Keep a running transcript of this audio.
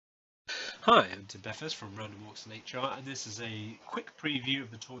Hi, I'm Tim Beffers from Random Walks in HR, and this is a quick preview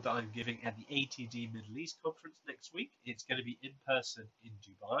of the talk that I'm giving at the ATD Middle East conference next week. It's going to be in person in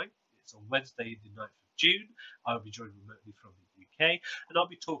Dubai. It's on Wednesday, the 9th of June. I'll be joined remotely from the UK, and I'll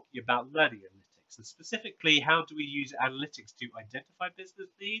be talking about learning analytics, and specifically how do we use analytics to identify business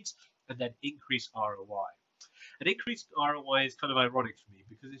needs and then increase ROI. An increased ROI is kind of ironic for me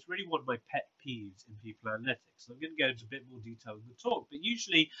because it's really one of my pet peeves in people analytics. So I'm going to go into a bit more detail in the talk, but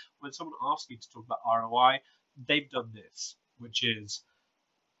usually when someone asks you to talk about ROI, they've done this, which is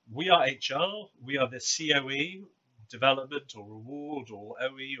we are HR, we are the COE, development or reward or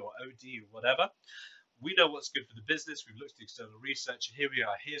OE or OD or whatever. We know what's good for the business. We've looked at external research, and here we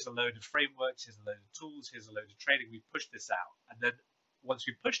are. Here's a load of frameworks, here's a load of tools, here's a load of training. We've pushed this out. And then once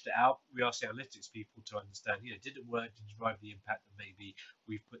we pushed it out, we asked the analytics people to understand, did it work? Did it drive the impact that maybe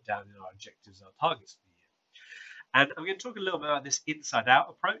we've put down in our objectives, our targets for the year? And I'm going to talk a little bit about this inside out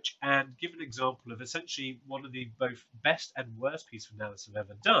approach and give an example of essentially one of the both best and worst piece of analysis I've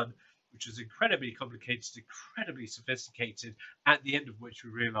ever done, which was incredibly complicated, incredibly sophisticated, at the end of which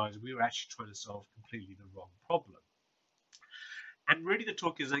we realized we were actually trying to solve completely the wrong problem. And really the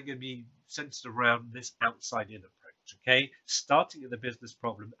talk is then going to be centered around this outside-in approach, okay? Starting at the business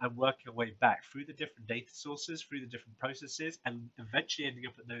problem and working our way back through the different data sources, through the different processes, and eventually ending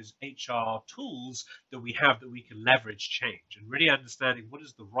up at those HR tools that we have that we can leverage change and really understanding what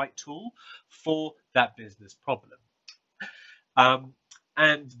is the right tool for that business problem.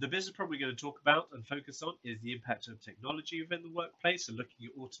 And the business problem we're going to talk about and focus on is the impact of technology within the workplace, so looking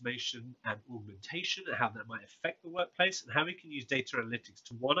at automation and augmentation and how that might affect the workplace, and how we can use data analytics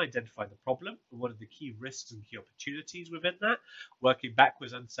to, one, identify the problem and what are the key risks and key opportunities within that, working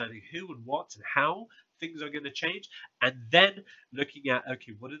backwards, understanding who and what and how things are going to change, and then looking at,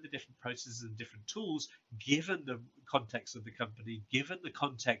 okay, what are the different processes and different tools, given the context of the company, given the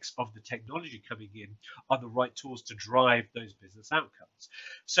context of the technology coming in, are the right tools to drive those business outcomes.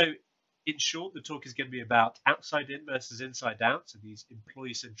 So in short, the talk is going to be about outside in versus inside out, so these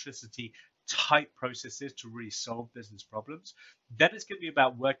employee centricity type processes to really solve business problems. Then it's going to be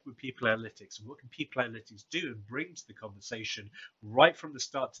about working with people analytics and what can people analytics do and bring to the conversation right from the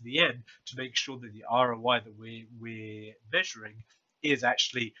start to the end to make sure that the ROI that we're measuring is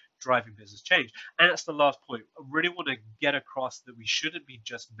actually driving business change. And that's the last point. I really want to get across that we shouldn't be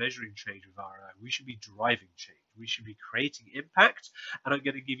just measuring change with ROI. We should be driving change. We should be creating impact. And I'm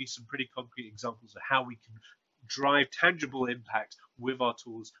going to give you some pretty concrete examples of how we can drive tangible impact with our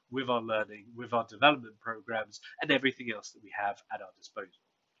tools, with our learning, with our development programs, and everything else that we have at our disposal.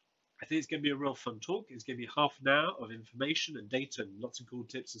 I think it's going to be a real fun talk. It's going to be half an hour of information and data and lots of cool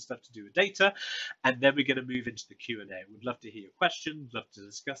tips and stuff to do with data. And then we're going to move into the Q&A. We'd love to hear your questions, love to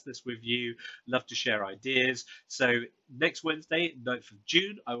discuss this with you, love to share ideas. So next Wednesday, 9th of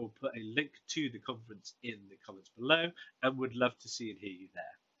June, I will put a link to the conference in the comments below and would love to see and hear you there.